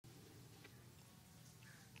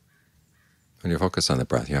When you focus on the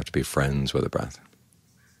breath, you have to be friends with the breath.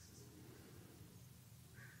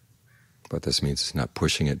 What this means is not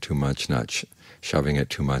pushing it too much, not shoving it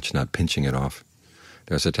too much, not pinching it off.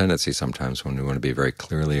 There's a tendency sometimes when we want to be very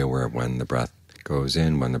clearly aware of when the breath goes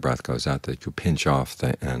in, when the breath goes out, that you pinch off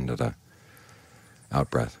the end of the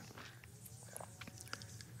out-breath.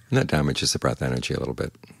 And that damages the breath energy a little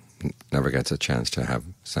bit. It never gets a chance to have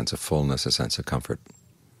a sense of fullness, a sense of comfort.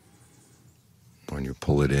 When you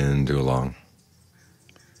pull it in too long,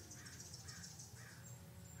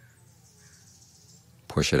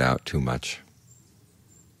 push it out too much,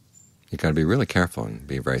 you've got to be really careful and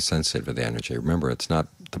be very sensitive to the energy. Remember, it's not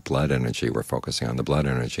the blood energy we're focusing on. The blood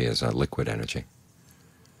energy is a liquid energy.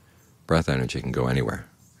 Breath energy can go anywhere.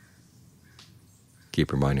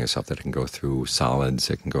 Keep reminding yourself that it can go through solids,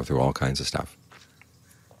 it can go through all kinds of stuff.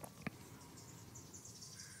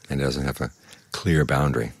 And it doesn't have a clear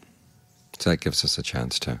boundary. So that gives us a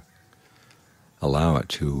chance to allow it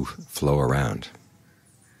to flow around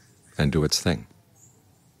and do its thing.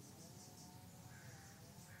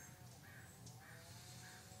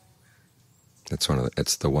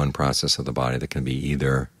 It's the one process of the body that can be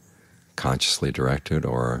either consciously directed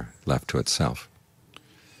or left to itself.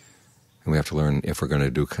 And we have to learn, if we're going to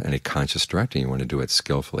do any conscious directing, you want to do it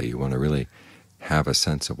skillfully. You want to really have a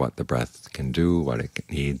sense of what the breath can do, what it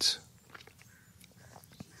needs,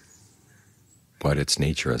 what its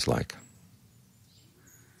nature is like.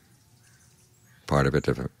 Part of it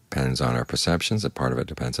depends on our perceptions, and part of it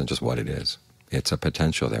depends on just what it is. It's a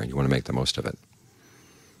potential there, and you want to make the most of it.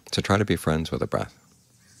 So try to be friends with the breath.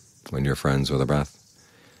 When you're friends with the breath,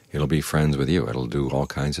 it'll be friends with you. It'll do all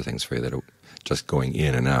kinds of things for you that just going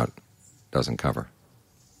in and out doesn't cover.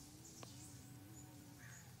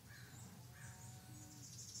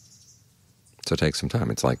 So take some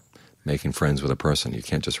time. It's like making friends with a person. You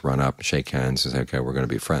can't just run up, shake hands, and say, okay, we're going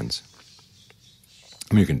to be friends.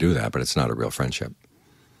 I mean, you can do that, but it's not a real friendship.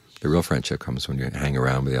 The real friendship comes when you hang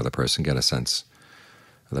around with the other person, get a sense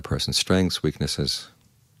of the person's strengths, weaknesses,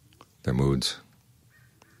 their moods,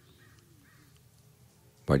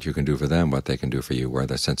 what you can do for them, what they can do for you, where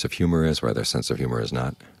their sense of humor is, where their sense of humor is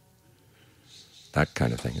not, that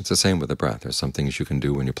kind of thing. It's the same with the breath. There's some things you can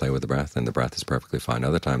do when you play with the breath, and the breath is perfectly fine.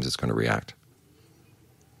 Other times it's going to react.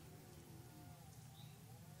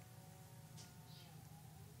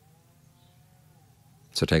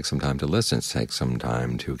 So take some time to listen, take some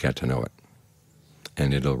time to get to know it,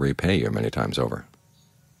 and it'll repay you many times over.